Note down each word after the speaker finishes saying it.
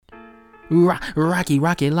Rocky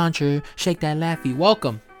rocket launcher, shake that laffy.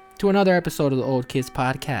 Welcome to another episode of the Old Kids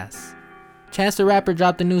Podcast. Chance the Rapper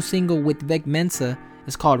dropped a new single with VIC MENSA.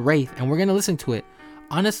 It's called Wraith, and we're gonna listen to it.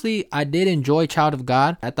 Honestly, I did enjoy Child of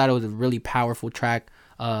God. I thought it was a really powerful track,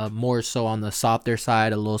 more so on the softer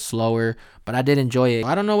side, a little slower, but I did enjoy it.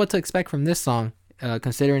 I don't know what to expect from this song,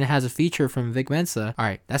 considering it has a feature from VIC MENSA.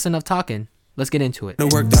 Alright, that's enough talking. Let's get into it.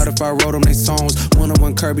 It worked out if I wrote them they songs.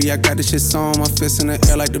 One-on-one Kirby, I got this shit song. My fists in the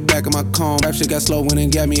air like the back of my comb. Rap shit got slow when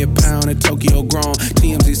it got me a pound. At Tokyo grown.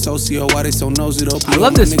 TMZ socio, why they so nosy though? I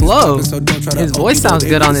love this flow. His voice sounds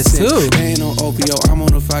good on this too. Ain't no OPO, I'm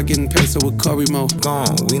on the fight getting paid so with Curry Mo.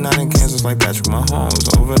 Gone. We not in Kansas like Patrick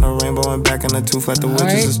Mahomes. Over the rainbow and back in the tooth like the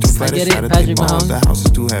witches is too flat. I get it, Patrick Mahomes. The house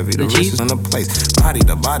is too heavy. The wrist is in the place. Body,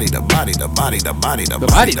 the body, the body, the body, the body, the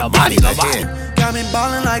body, the body, the body. Got me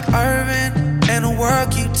ballin' like Irvin. And the world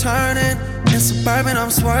keep turning. In suburban, I'm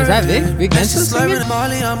swerving. Is that VIC MENSA singing?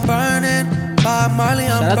 Marley, I'm burning. Bob Marley,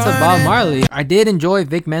 I'm Shout out to Bob Marley. I did enjoy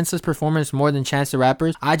VIC MENSA's performance more than Chance the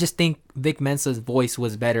Rapper's. I just think VIC MENSA's voice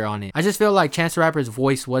was better on it. I just feel like Chance the Rapper's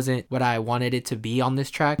voice wasn't what I wanted it to be on this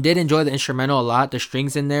track. I did enjoy the instrumental a lot. The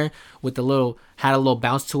strings in there with had a little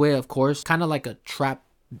bounce to it, of course. Kind of like a trap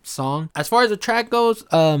song. As far as the track goes,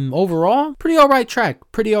 overall, pretty alright track.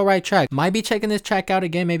 Might be checking this track out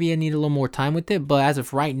again. Maybe I need a little more time with it, but as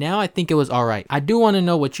of right now, I think it was alright. I do want to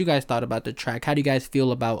know what you guys thought about the track. How do you guys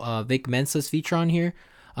feel about VIC MENSA's feature on here?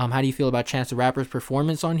 How do you feel about Chance the Rapper's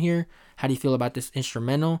performance on here? How do you feel about this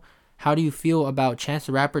instrumental? How do you feel about Chance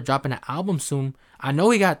the Rapper dropping an album soon? I know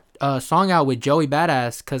he got a song out with Joey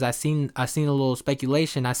Badass because I seen a little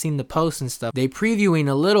speculation. I seen the posts and stuff. They previewing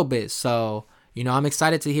a little bit, so you know, I'm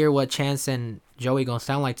excited to hear what Chance and Joey gonna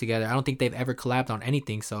sound like together. I don't think they've ever collabed on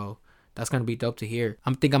anything, so that's gonna be dope to hear.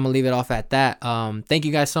 I think I'm gonna leave it off at that. Thank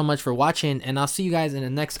you guys so much for watching, and I'll see you guys in the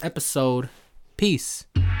next episode. Peace.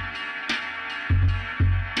 2,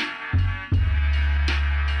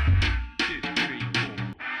 3,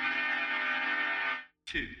 4.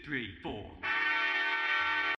 2, 3, 4.